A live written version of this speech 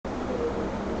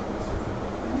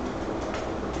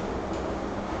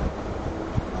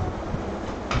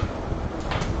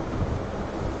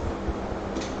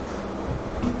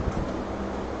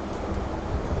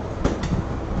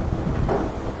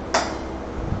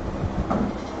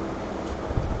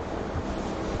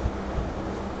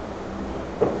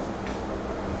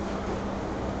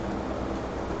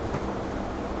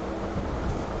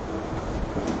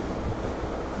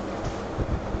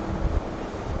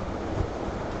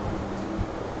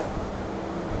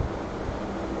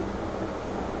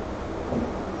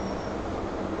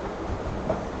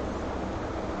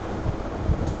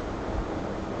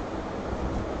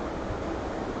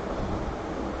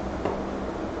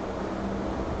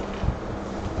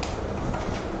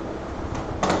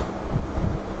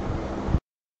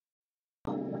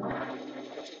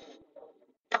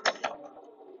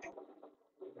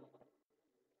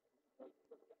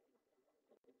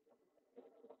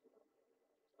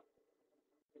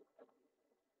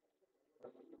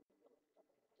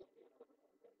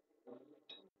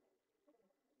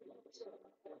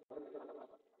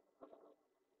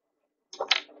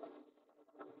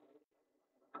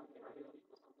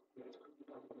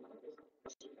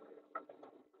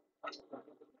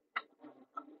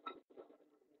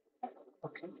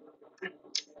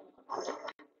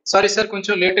Sorry sir,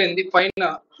 కొంచెం late అయింది. పైన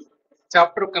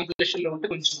చాప్టర్ కంప్లీషన్ లో ఉంటే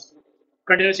కొంచెం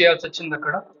కంటిన్యూ చేయాల్సి వచ్చింది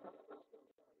అక్కడ.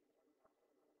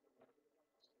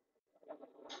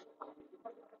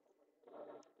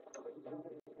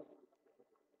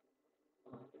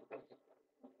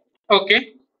 ఓకే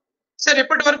సార్,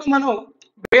 ఇప్పటి వరకు మనం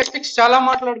బేసిక్స్ చాలా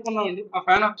మాట్లాడుకున్నాం అండి. ఆ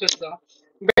ఫ్యాన్ ఆఫ్ చేస్తాం.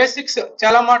 బేసిక్స్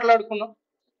చాలా మాట్లాడుకున్నాం.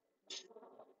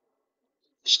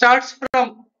 స్టార్ట్స్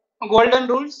ఫ్రమ్ గోల్డెన్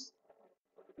రూల్స్,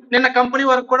 నిన్న కంపెనీ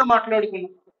వరకు కూడా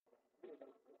మాట్లాడుకున్నాం.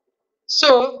 సో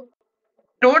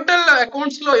టోటల్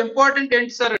అకౌంట్స్ లో ఇంపార్టెంట్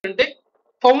ఏంటి సార్ అంటే,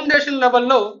 ఫౌండేషన్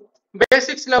లెవెల్లో,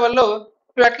 బేసిక్స్ లెవెల్లో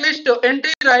at least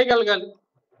entry రాయగలగాలి,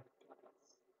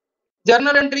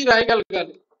 journal entry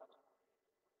రాయగలగాలి.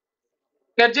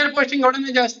 Ledger posting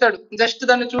ఎవడనే చేస్తాడు, జస్ట్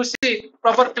దాన్ని చూసి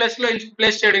ప్రాపర్ ప్లేస్ లో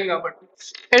ప్లేస్ చేయడం. కాబట్టి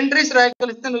ఎంట్రీస్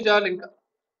రాయగలిస్తే నువ్వు చాలు. ఇంకా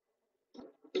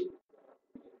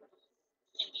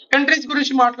ఎంట్రీస్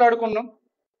గురించి మాట్లాడుకున్నాం.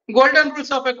 గోల్డెన్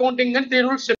రూల్స్ ఆఫ్ అకౌంటింగ్ అని 3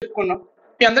 రూల్స్ చెప్పుకున్నాం.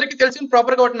 మీ అందరికీ తెలిసిన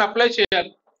ప్రాపర్ గా వాటిని అప్లై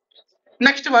చేయాలి.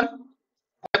 నెక్స్ట్ వన్,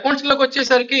 అకౌంట్స్ లోకి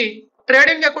వచ్చేసరికి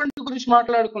ట్రేడింగ్ అకౌంట్ గురించి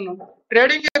మాట్లాడుకున్నాం.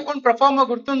 ట్రేడింగ్ అకౌంట్ ప్రొఫార్మా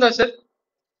గుర్తుందా sir?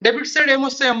 Debit side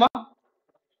ఏమొస్తాయమ్మా?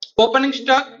 Opening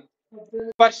stock,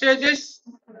 purchases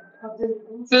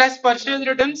plus purchase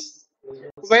returns,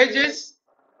 wages,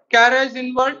 carriage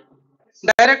inward,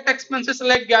 direct expenses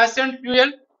like gas and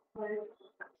fuel,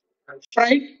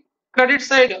 freight. Credit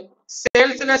side,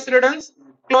 sales less returns,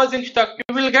 closing stock.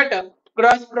 You will get a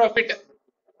gross profit.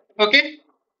 Okay.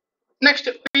 Next,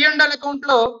 P&L account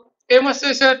లో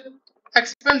ఏమొస్తాయి sir?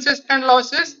 Expenses and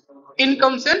losses,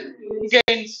 incomes and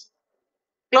gains.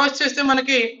 Close చేస్తే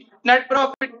మనకి net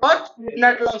profit or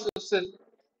net loss వస్తుంది.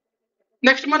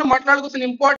 Next మనం మాట్లాడుకోవాల్సిన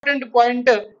important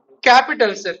point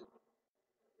capital sir.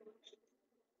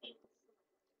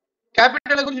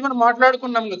 Capital గురించి మనం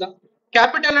మాట్లాడుకున్నాం కదా.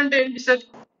 క్యాపిటల్ అంటే ఏంటి sir?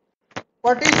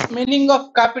 What is meaning of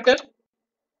capital?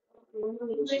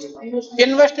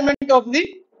 Investment of the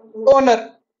owner.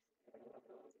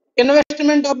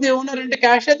 Investment of the owner అంటే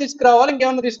క్యాషే తీసుకురావాలి,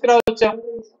 ఇంకేమన్నా తీసుకురావచ్చా?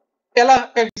 ఎలా?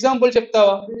 ఎగ్జాంపుల్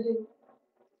చెప్తావా?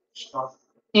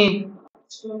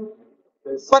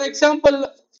 ఫర్ ఎగ్జాంపుల్,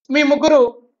 మీ ముగ్గురు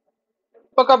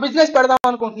ఒక బిజినెస్ పెడదాం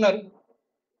అనుకుంటున్నారు.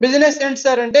 బిజినెస్ ఏంటి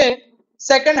సార్ అంటే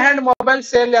సెకండ్ హ్యాండ్ మొబైల్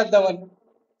సేల్ చేద్దామని,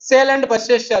 సేల్ అండ్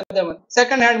పర్చేస్ చేద్దామని,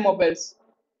 second hand mobiles.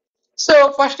 So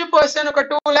first person ఒక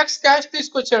 2 lakhs క్యాష్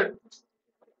తీసుకొచ్చాడు,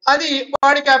 అది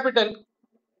వాడి క్యాపిటల్.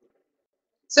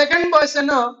 సెకండ్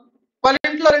పర్సన్ వాళ్ళ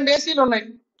ఇంట్లో 2 ఏసీలు ఉన్నాయి,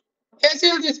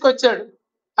 ఏసీలు తీసుకొచ్చాడు,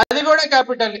 అది కూడా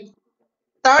క్యాపిటల్.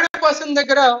 థర్డ్ పర్సన్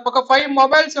దగ్గర ఒక 5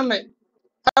 మొబైల్స్ ఉన్నాయి,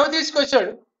 అవి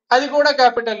తీసుకొచ్చాడు, అది కూడా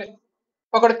క్యాపిటల్.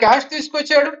 ఒకడు క్యాష్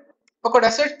తీసుకొచ్చాడు, ఒకడు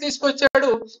అసెట్స్ తీసుకొచ్చాడు,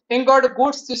 ఇంకోటి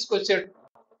గూడ్స్ తీసుకొచ్చాడు.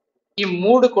 ఈ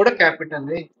 3 కూడా క్యాపిటల్.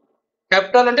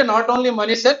 క్యాపిటల్ అంటే not only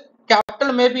money sir.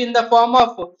 Capital may be in the form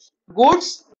of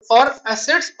goods are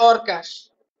assets are cash.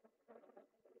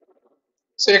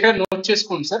 So ఇక్కడ నోట్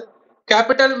చేసుకోండి sir.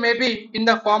 Capital may be in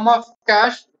the form of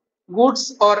cash, goods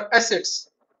are assets.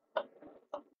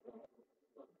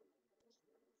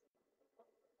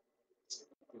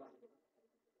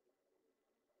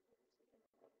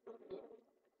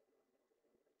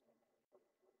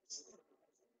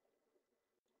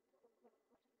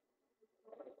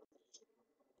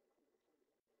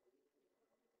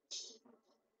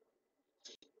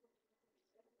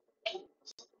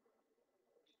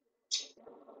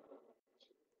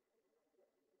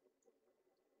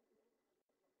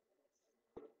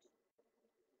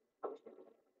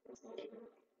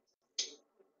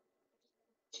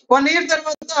 One year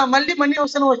తర్వాత మళ్ళీ money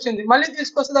అవసరం వచ్చింది, మళ్ళీ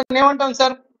తీసుకొస్తే దాన్ని ఏమంటాం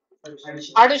సార్?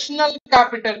 Additional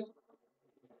capital.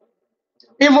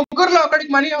 ఈ ముగ్గురులో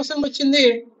ఒకడికి మనీ అవసరం వచ్చింది,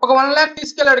 ఒక 1 lakh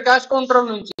తీసుకెళ్ళాడు క్యాష్ కౌంటర్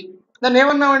నుంచి, దాన్ని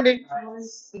ఏమన్నామండి?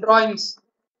 డ్రాయింగ్స్.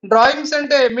 డ్రాయింగ్స్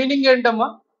అంటే మీనింగ్ ఏంటమ్మా?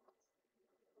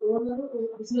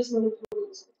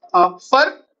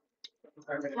 For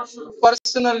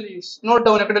personal use. Note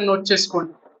down, ఎక్కడ నోట్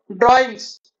చేసుకోండి. Drawings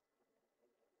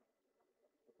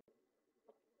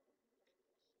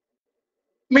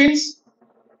means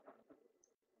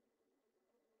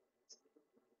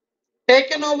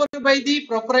taken over by the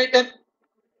proprietor,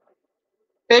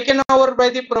 taken over by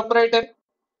the proprietor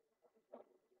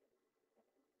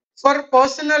for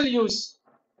personal use,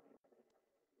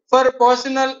 for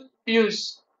personal use.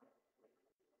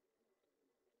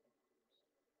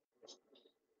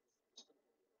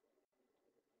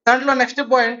 దాంట్లో next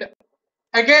point,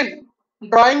 again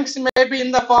drawings may be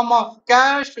in the form of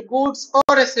cash, goods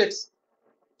or assets.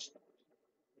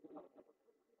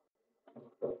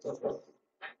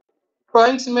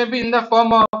 Drawings may be in the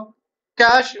form of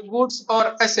cash, goods or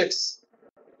assets.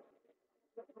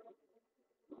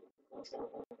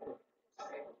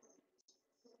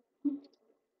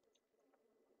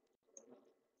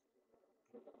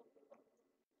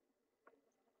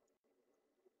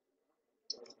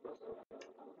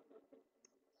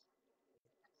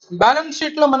 Balance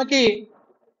sheet లో మనకి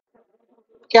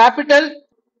capital,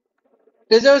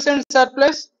 reserves and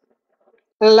surplus,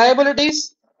 liabilities,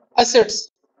 assets.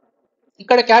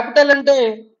 ఇక్కడ capital అంటే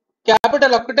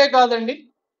capital ఒక్కటే కాదండి,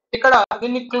 ఇక్కడ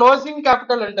దీన్ని closing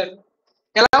capital అంటారు.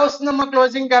 ఎలా వస్తుందమ్మా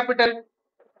closing capital?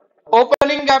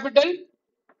 Opening capital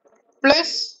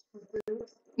plus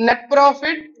net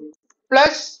profit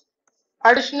plus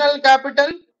additional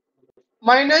capital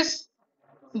minus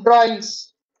drawings.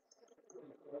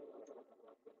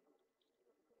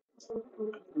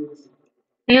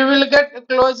 You will get a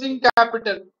closing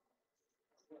capital.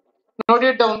 Note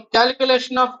it down.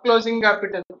 Calculation of closing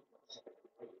capital.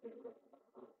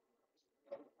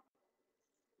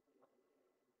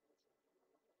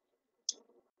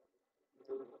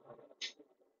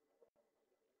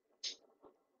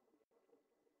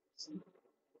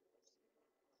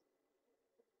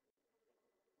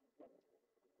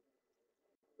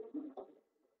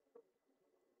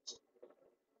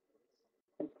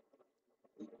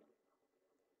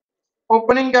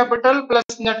 Opening capital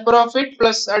plus net profit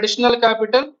plus additional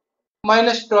capital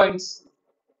minus drawings.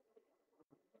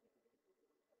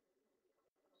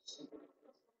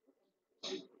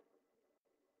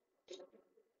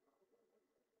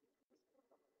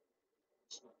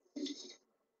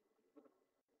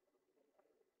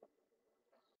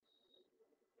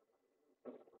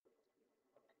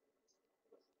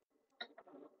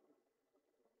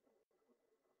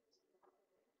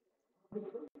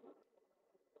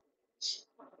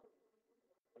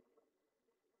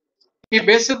 ఈ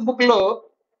basic book లో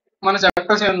మన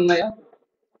chapters ఏమైనా ఉన్నాయా?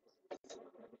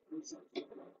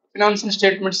 Financial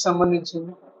statements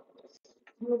సంబంధించింది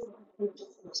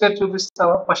ఒకసారి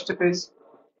చూపిస్తావా? First page.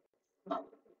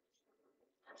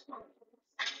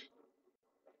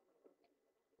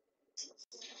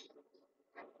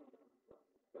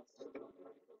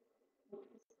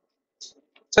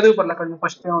 చదువు పర్ల కొంచెం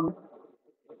ఫస్ట్ ఏముంది,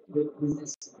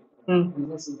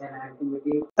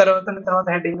 తర్వాత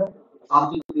heading,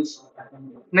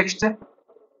 next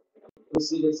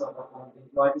procedures of accounting,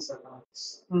 what is accounts,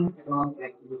 economic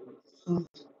activity,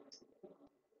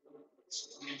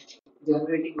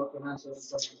 generating of financial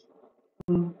statements,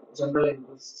 general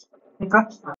entries,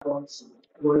 accounts,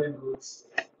 golden rules.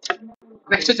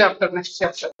 Next chapter.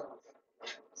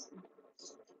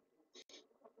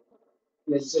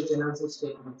 Ledger financial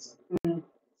statements,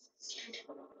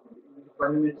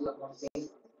 fundamental accounting,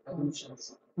 assumptions,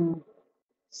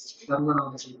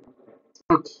 terminology.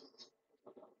 Okay.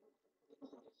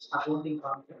 Accounting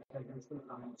concept and principal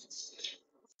concepts.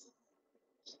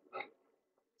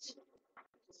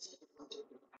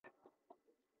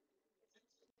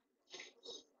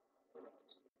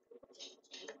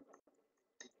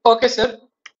 Okay sir,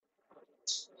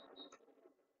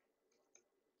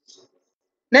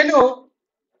 నేను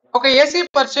ఒక AC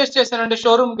purchase చేశానండి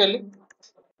షోరూమ్కి వెళ్ళి.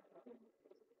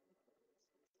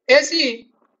 AC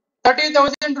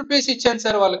 30,000 rupees ఇచ్చాను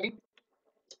sir వాళ్ళకి.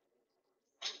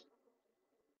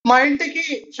 మా ఇంటికి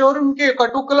showroom కి ఒక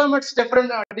 2 కిలోమీటర్స్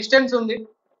డిస్టెన్స్ ఉంది.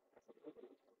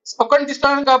 ఒక్కడిని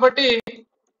తీసుకున్నాను కాబట్టి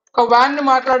ఒక వ్యాన్ ని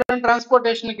మాట్లాడాను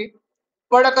ట్రాన్స్పోర్టేషన్ కి.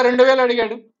 వాడు ఒక 2,000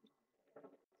 అడిగాడు.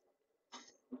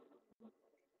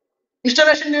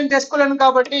 ఇన్స్టాలేషన్ నేను చేసుకోలేను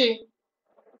కాబట్టి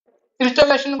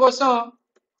ఇన్స్టాలేషన్ కోసం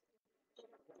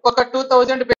ఒక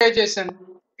 2,000 పే చేశాను.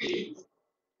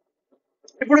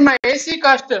 ఇప్పుడు నా ఏసీ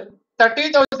కాస్ట్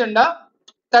 30,000,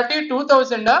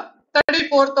 32,000,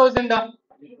 34,000.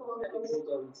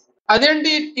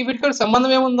 అదేంటి వీటితో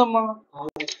సంబంధం ఏముందమ్మా?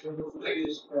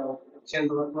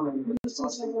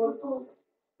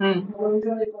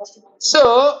 సో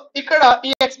ఇక్కడ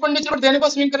ఈ ఎక్స్పెండిచర్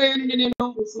దేనికోసం ఇంకర్ అయ్యానండి నేను?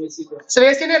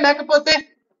 ఏసీనే లేకపోతే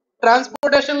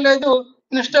ట్రాన్స్పోర్టేషన్ లేదు,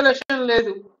 ఇన్స్టాలేషన్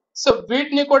లేదు. సో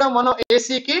వీటిని కూడా మనం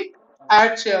ఏసీకి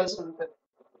యాడ్ చేయాల్సి ఉంటుంది.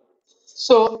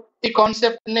 సో ఈ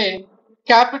కాన్సెప్ట్ ని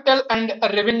క్యాపిటల్ అండ్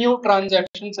రెవెన్యూ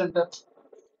ట్రాన్సాక్షన్స్ అంటారు.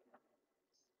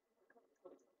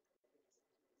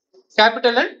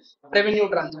 Capital and revenue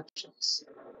transactions.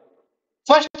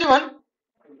 First one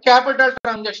capital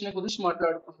transaction గురించి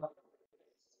మాట్లాడుకుందాం.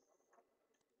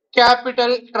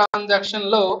 క్యాపిటల్ ట్రాన్సాక్షన్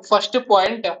లో ఫస్ట్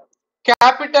పాయింట్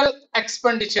క్యాపిటల్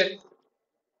ఎక్స్పెండిచర్.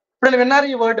 ఇప్పుడు విన్నారు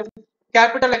ఈ వర్డ్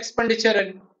క్యాపిటల్ ఎక్స్పెండిచర్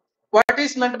అని. What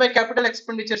is meant by capital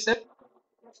expenditure sir?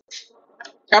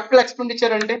 Capital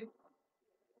expenditure అంటే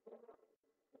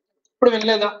ఇప్పుడు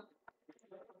వినలేదా?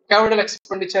 క్యాపిటల్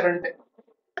ఎక్స్పెండిచర్ అంటే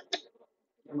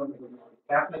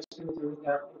క్యాపిటల్ ఎక్స్పెండిచర్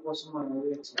క్యాపిటల్ కోసం మనం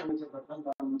ఎక్స్పెండిచర్ పెట్టాం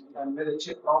దాని మీద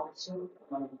వచ్చే ప్రాఫిట్స్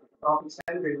మనం ప్రాఫిట్స్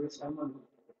అండ్ బెనిఫిట్స్ అని మనం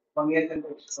 1 year కంటే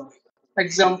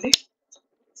ఎగ్జాంపుల్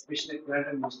స్పెషల్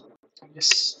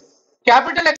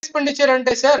క్యాపిటల్ ఎక్స్పెండిచర్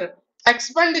అంటే sir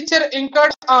expenditure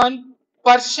incurred on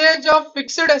purchase of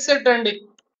fixed asset అండి.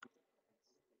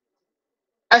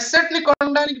 అసెట్ ని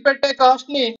కొనడానికి పెట్టే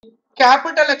కాస్ట్ ని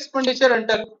క్యాపిటల్ ఎక్స్పెండిచర్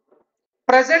అంటారు.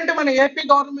 ప్రెసెంట్ మన ఏపీ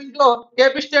గవర్నమెంట్ లో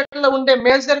ఏపీ స్టేట్ లో ఉండే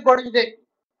మేజర్ గొడవ ఇదే.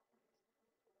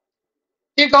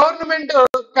 ఈ గవర్నమెంట్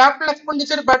క్యాపిటల్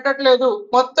ఎక్స్పెండిచర్ పెట్టట్లేదు,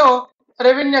 మొత్తం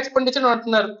రెవెన్యూ ఎక్స్పెండిచర్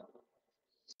అంటున్నారు.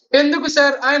 ఎందుకు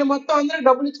సార్? ఆయన మొత్తం అందరికి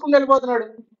డబ్బులు ఇచ్చుకుని వెళ్ళిపోతున్నాడు,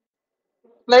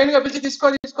 లైన్ గా పిలిచి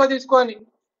తీసుకో అని.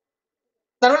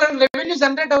 దానివల్ల రెవెన్యూ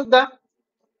జనరేట్ అవుద్దా?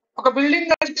 ఒక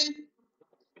బిల్డింగ్ కడితే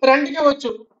రెంట్కి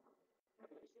ఇవ్వచ్చు,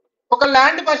 ఒక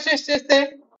ల్యాండ్ పర్చేస్ చేస్తే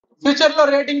ఫ్యూచర్ లో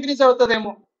రేట్ ఇంక్రీజ్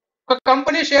అవుతుందేమో, ఒక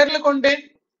కంపెనీ షేర్లు కొంటే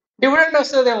డివిడెండ్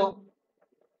వస్తుందేమో,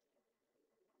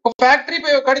 ఒక ఫ్యాక్టరీ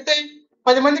కడితే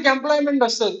 10 మందికి ఎంప్లాయ్మెంట్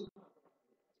వస్తుంది.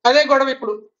 అదే గొడవ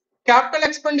ఇప్పుడు. క్యాపిటల్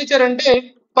ఎక్స్పెండిచర్ అంటే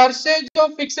పర్చేజ్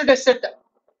ఆఫ్ ఫిక్స్డ్ అసెట్,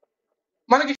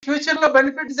 మనకి ఫ్యూచర్ లో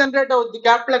బెనిఫిట్ జనరేట్ అవుద్ది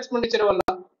క్యాపిటల్ ఎక్స్పెండిచర్ వల్ల.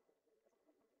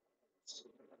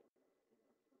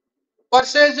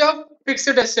 పర్చేజ్ ఆఫ్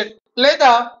ఫిక్స్డ్ అసెట్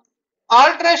లేదా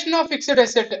alteration of fixed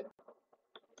asset.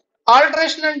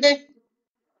 Alteration అంటే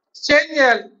చేంజ్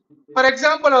చేయాలి. ఫర్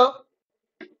ఎగ్జాంపుల్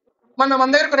మన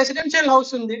దగ్గర ఒక రెసిడెన్షియల్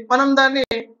హౌస్ ఉంది, మనం దాన్ని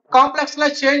కాంప్లెక్స్ లా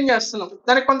చేంజ్ చేస్తున్నాం,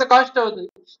 దానికి కొంత కాస్ట్ అవుతుంది,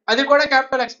 అది కూడా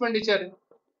క్యాపిటల్ ఎక్స్పెండిచర్.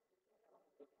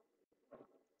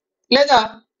 లేదా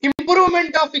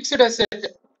ఇంప్రూవ్మెంట్ ఆఫ్ ఫిక్స్డ్ అసెట్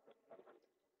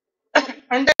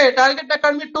అంటే టార్గెట్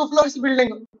అకాడమీ 2 floors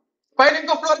బిల్డింగ్, పైన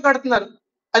ఇంకో ఫ్లోర్ కడుతున్నారు,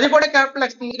 అది కూడా క్యాపిటల్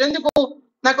ఎక్స్పెండిచర్. ఎందుకు?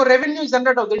 నాకు రెవెన్యూ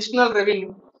జనరేట్ అవుతుంది, అడిషనల్ రెవెన్యూ.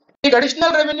 ఈ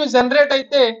అడిషనల్ రెవెన్యూ జనరేట్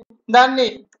అయితే దాన్ని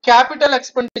క్యాపిటల్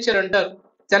ఎక్స్పెండిచర్ అంటారు,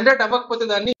 జనరేట్ అవ్వకపోతే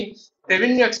దాన్ని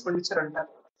రెవెన్యూ ఎక్స్పెండిచర్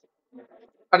అంటారు.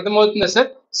 అర్థమవుతుందా sir?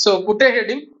 So put a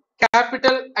heading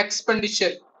capital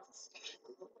expenditure.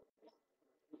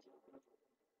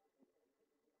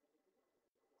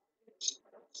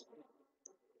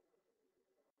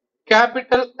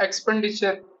 Capital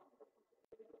expenditure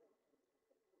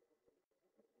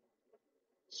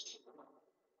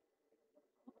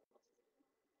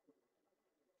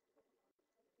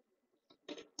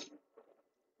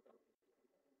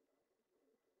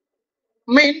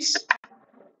means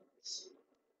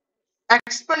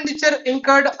expenditure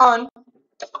incurred on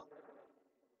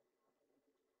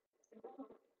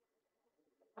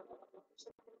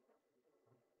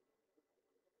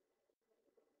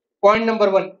point number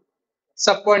 1,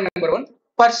 sub point number 1,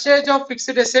 purchase of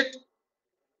fixed asset,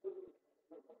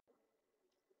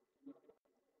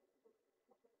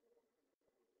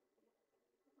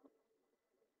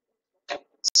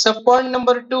 sub point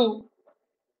number 2,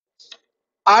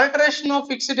 alteration of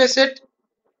fixed asset,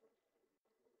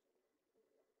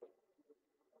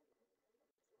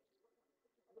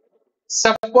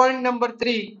 sub point number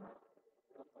 3,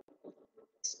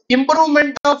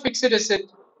 improvement of fixed asset.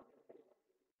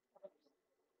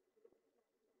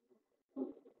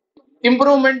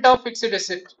 Improvement of fixed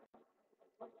asset.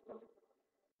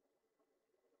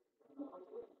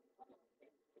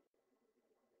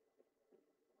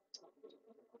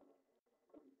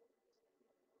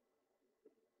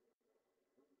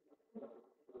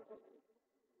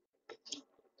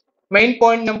 Main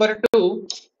point number 2,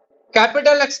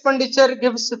 capital expenditure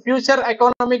gives future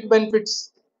economic benefits.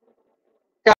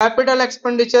 Capital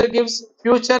expenditure gives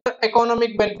future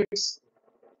economic benefits.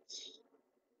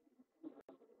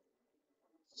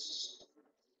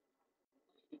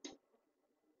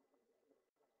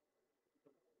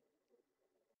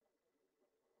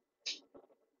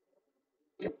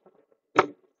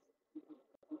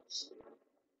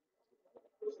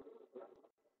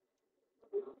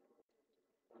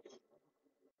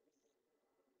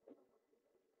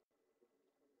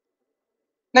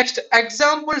 Next,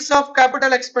 examples of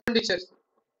capital expenditure.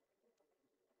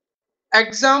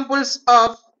 Examples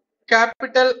of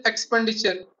capital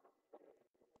expenditure.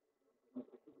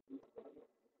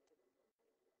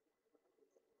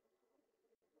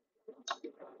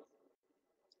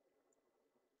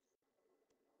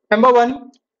 Number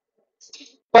 1,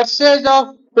 purchase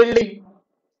of building.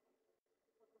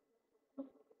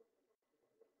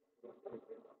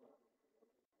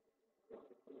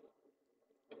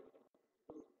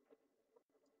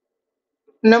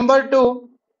 Number 2,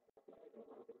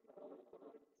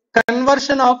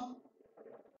 conversion of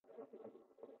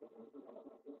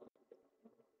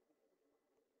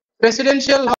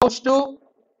residential house to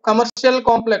commercial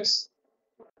complex.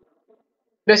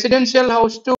 Residential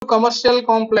house to commercial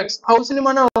complex. House ni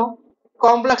మనం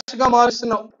complex గా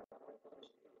మారుస్తున్నాం.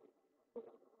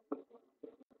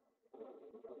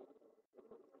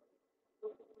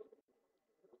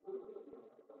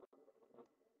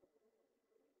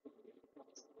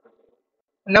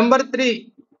 Number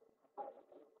 3,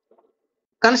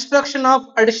 construction of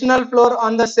additional floor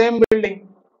on the same building.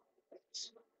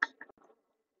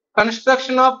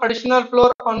 Construction of additional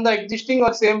floor on the existing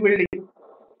or same building.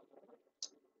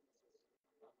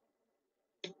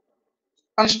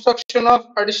 Construction of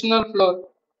additional floor.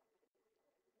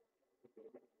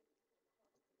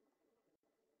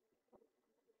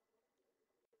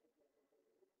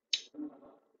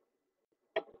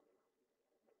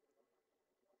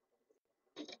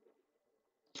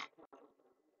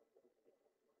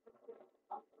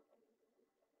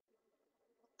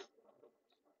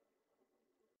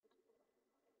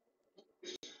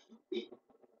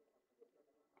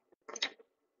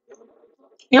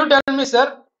 You tell me, sir.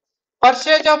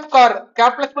 Purchase of car.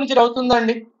 Capital expenditure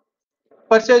అవుతుందండి.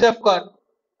 Purchase of car.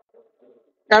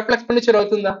 Capital expenditure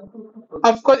అవుతుందా?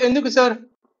 Of course. ఎందుకు sir?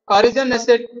 Car is an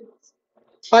asset.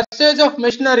 Purchase of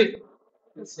machinery.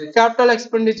 Capital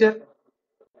expenditure.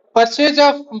 Purchase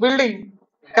of building.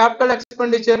 Capital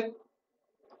expenditure.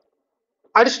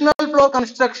 Additional floor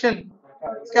construction.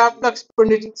 Capital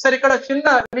expenditure. Sir ఇక్కడ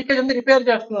చిన్న leakage ఉంది, repair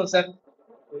చేస్తున్నాం sir.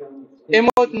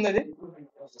 ఏమవుతుంది అది?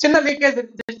 చిన్న leakage,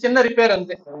 చిన్న రిపేర్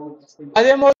అంతే.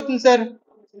 అదేమవుతుంది సార్?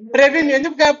 రెవెన్యూ.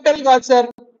 ఎందుకు క్యాపిటల్ కాదు సార్?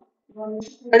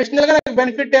 అడిషనల్ గా నాకు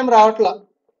బెనిఫిట్ ఏం రావట్లా.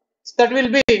 That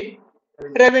will be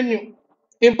revenue.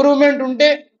 Improvement ఉంటే,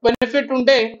 బెనిఫిట్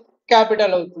ఉంటే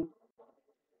క్యాపిటల్ అవుతుంది.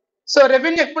 సో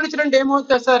రెవెన్యూ ఎక్స్పెండిచర్ అంటే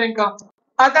ఏమవుతుంది సార్? ఇంకా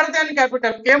అదర్ దాన్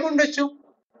క్యాపిటల్ ఏముండొచ్చు?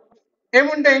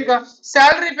 ఏముంటే ఇంకా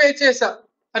శాలరీ పే చేసా,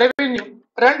 రెవెన్యూ.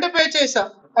 రెంట్ పే చేసా,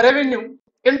 రెవెన్యూ.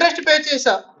 ఇంట్రెస్ట్ పే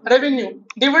చేసా, రెవెన్యూ.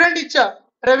 డివిడెండ్ ఇచ్చా,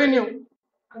 రెవెన్యూ.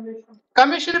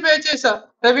 కమిషన్ పే చేసా,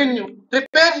 రెవెన్యూ.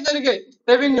 రిపేర్స్ జరిగే,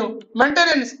 revenue.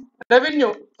 Maintenance, revenue.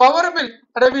 Power bill,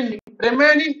 revenue.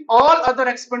 Remaining all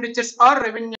other expenditures are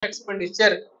revenue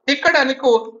expenditure. ఇక్కడ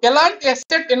నీకు ఎలాంటి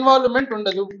అసెట్ ఇన్వాల్వ్మెంట్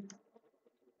ఉండదు.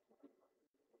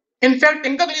 ఇన్ఫాక్ట్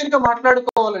ఇంకా క్లియర్ గా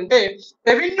మాట్లాడుకోవాలంటే,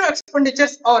 revenue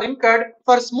expenditures are incurred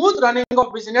for smooth running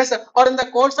of business are in the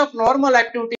course of normal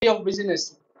activity of business.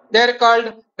 They are called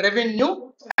revenue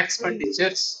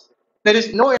expenditures. There is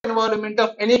no involvement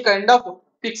of any kind of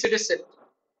fixed asset.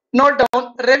 Note down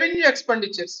revenue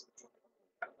expenditures.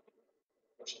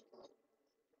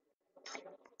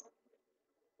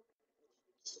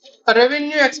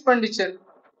 Revenue expenditure.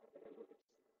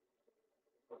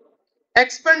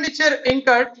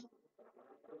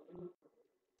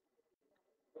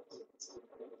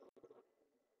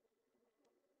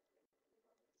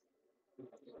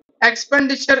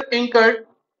 Expenditure incurred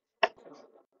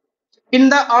in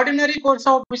the ordinary course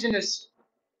of business.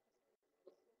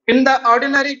 In the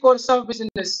ordinary course of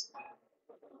business.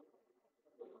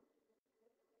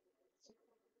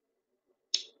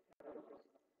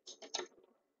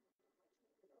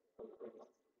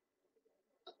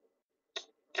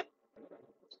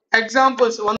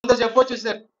 Examples 100 చెప్పొచ్చు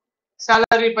sir.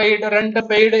 Salary paid, rent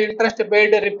paid, interest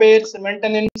paid, repairs,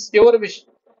 maintenance, your wish.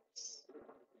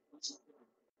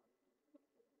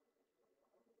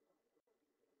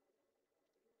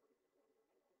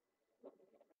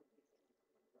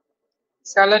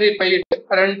 Salary paid,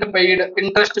 rent paid,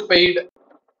 interest paid,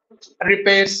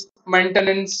 repairs,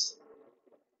 maintenance,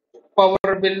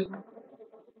 power bill.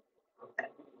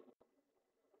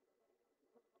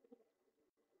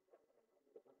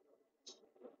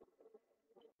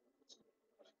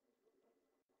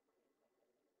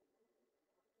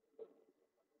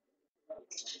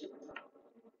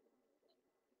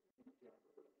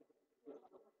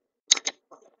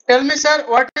 Tell me, sir,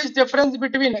 what is difference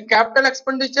between capital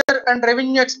expenditure and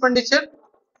revenue expenditure?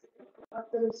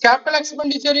 Capital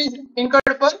expenditure is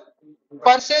incurred for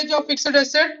purchase of fixed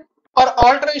asset or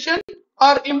alteration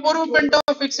or improvement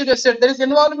of fixed asset. There is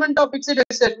involvement of fixed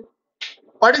asset.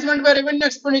 What is meant by revenue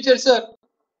expenditure, sir?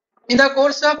 In the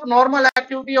course of normal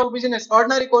activity of business,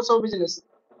 ordinary course of business.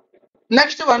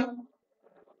 Next one,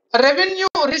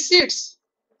 revenue receipts.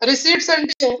 Receipts and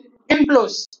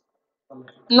inflows.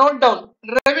 Note down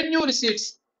revenue receipts.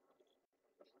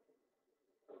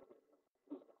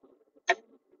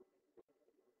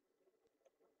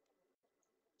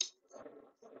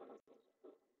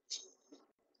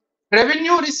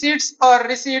 Revenue receipts or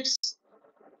receipts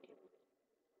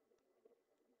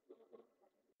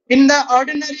in the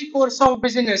ordinary course of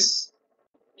business.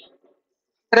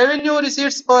 Revenue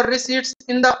receipts or receipts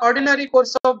in the ordinary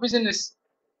course of business.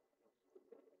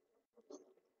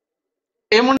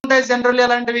 ఏముంటాయి generally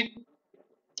అలాంటివి?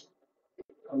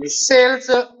 Sales,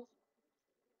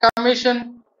 commission,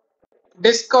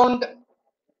 discount,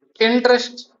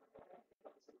 interest,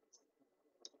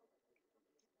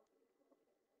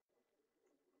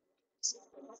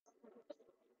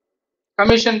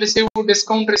 commission received,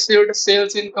 discount received,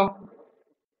 sales income.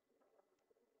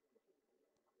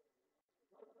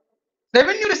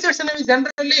 Certificates అనేవి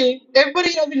generally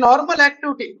every అవి normal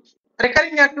activity,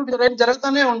 recurring activity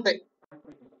జరుగుతూనే ఉంటాయి.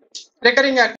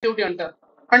 Recurring activity అంటారు,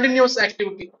 continuous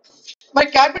activity. మరి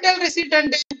capital receipt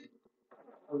అంటే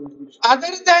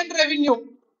other than revenue,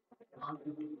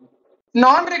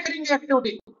 non recurring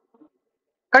activity,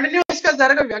 continuous గా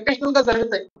జరగవి, occasional గా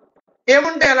జరుగుతాయి.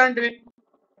 ఏముంటాయి అలాంటివి?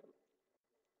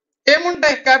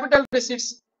 ఏముంటాయి capital receipts?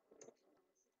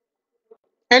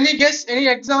 Any guess, any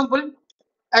example?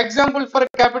 Example for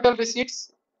capital receipts?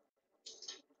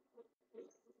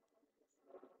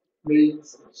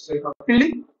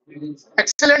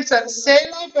 Excellent sir.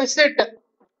 Sale of asset,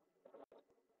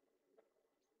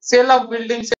 sale of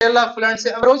building, sale of lands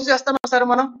రోజు చేస్తామా sir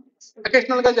మనం?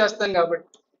 అకేషనల్ గా చేస్తాం కాబట్టి.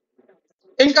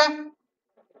 ఇంకా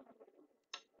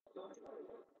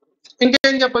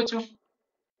ఇంకేం చెప్పొచ్చు?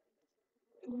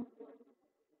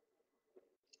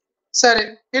 సరే,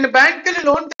 నేను బ్యాంక్కి వెళ్ళి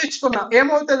లోన్ తెచ్చుకున్నా,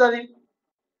 ఏమవుతుంది అది?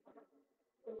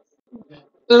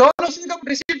 లోన్ వస్తుంది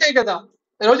కాబట్టి రిసీట్ అయ్యి కదా,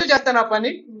 రోజు చేస్తాను ఆ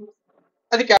పని,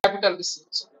 అది క్యాపిటల్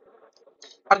రిసీట్స్.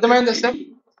 అర్థమైందా sir?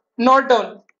 Note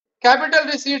down. Capital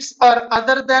receipts are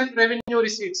other than revenue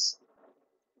receipts.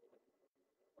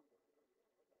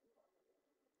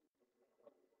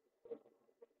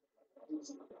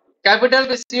 Capital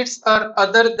receipts are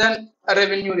other than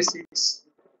revenue receipts.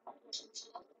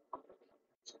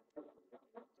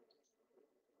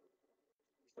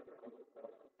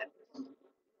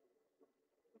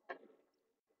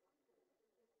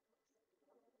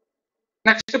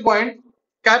 Next point,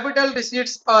 capital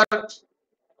receipts are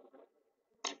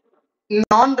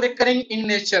non-recurring in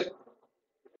nature.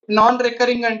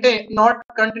 Non-recurring ante not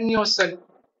continuous.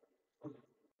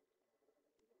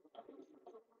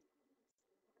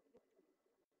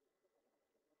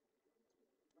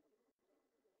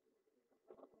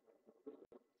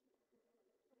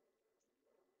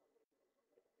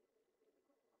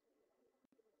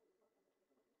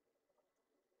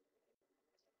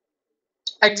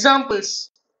 Examples: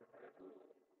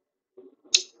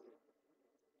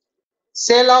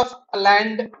 sale of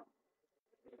land,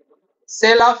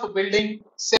 sale of building,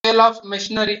 sale of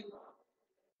machinery,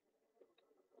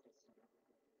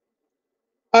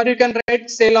 or you can write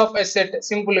sale of asset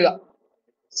simply.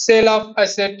 Sale of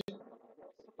asset.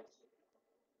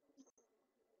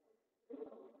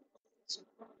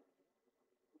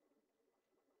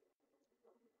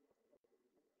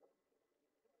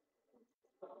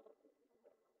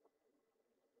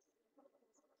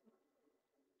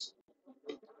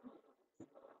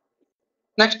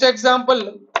 Next example,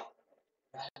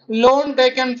 loan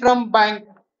taken from bank.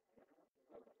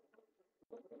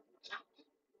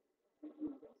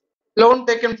 Loan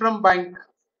taken from bank.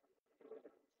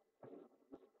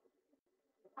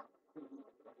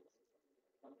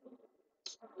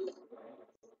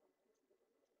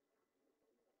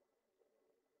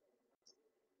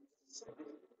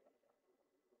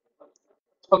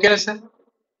 ఓకేనా sir?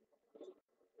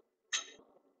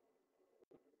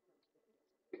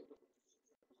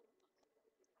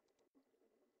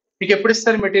 మీకు ఎప్పుడు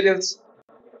ఇస్తారు materials?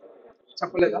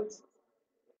 చెప్పలేదా?